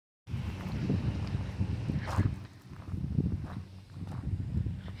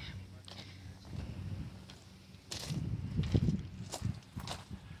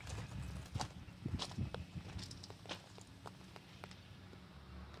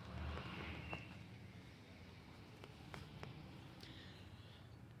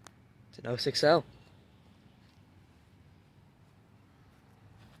It's an 060.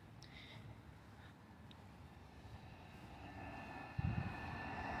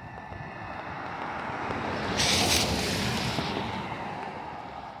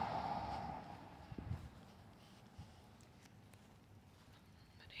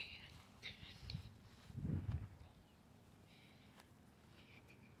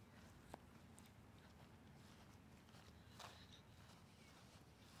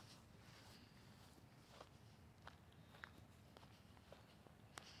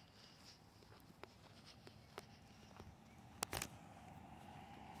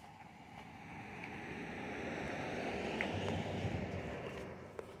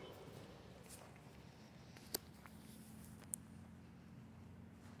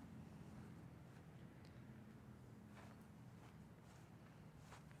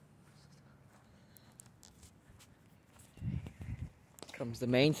 Comes the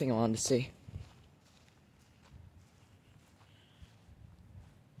main thing I wanted to see.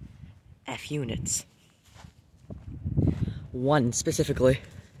 F units. One specifically.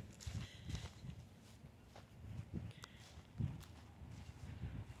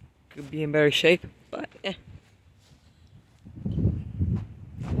 Could be in better shape, but eh.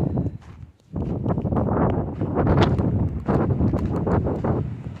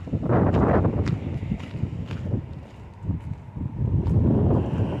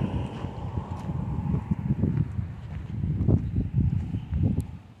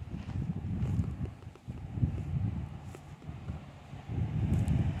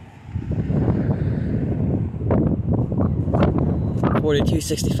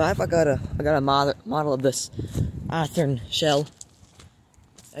 $42.65. I got a model of this Athearn shell.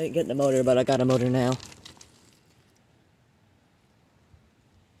 I didn't get the motor, but I got a motor now.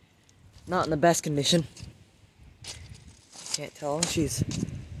 Not in the best condition. Can't tell. She's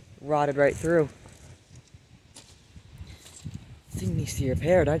rotted right through. Thing needs to be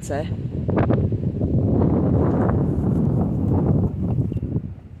repaired, I'd say.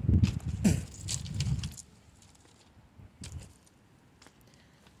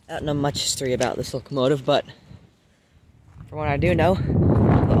 I don't know much history about this locomotive, but from what I do know,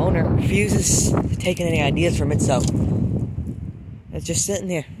 the owner refuses to take any ideas from it, so it's just sitting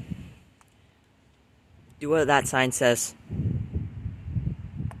there. Do what that sign says.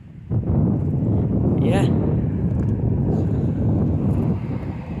 Yeah.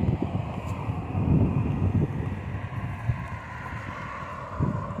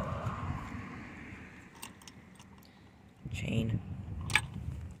 Chain.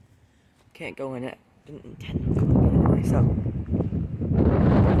 Can't go in it. Didn't intend to go in it anyway, so.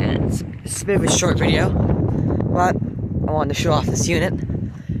 And it's a bit of a short video, but I wanted to show off this unit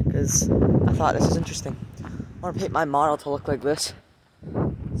because I thought this was interesting. I want to paint my model to look like this.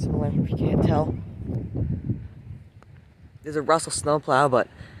 Similar, if you can't tell. There's a Russell snowplow, but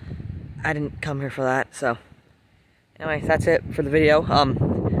I didn't come here for that, so. Anyway, that's it for the video.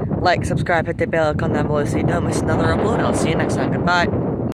 Like, subscribe, hit the bell icon down below so you don't miss another upload. I'll see you next time. Goodbye.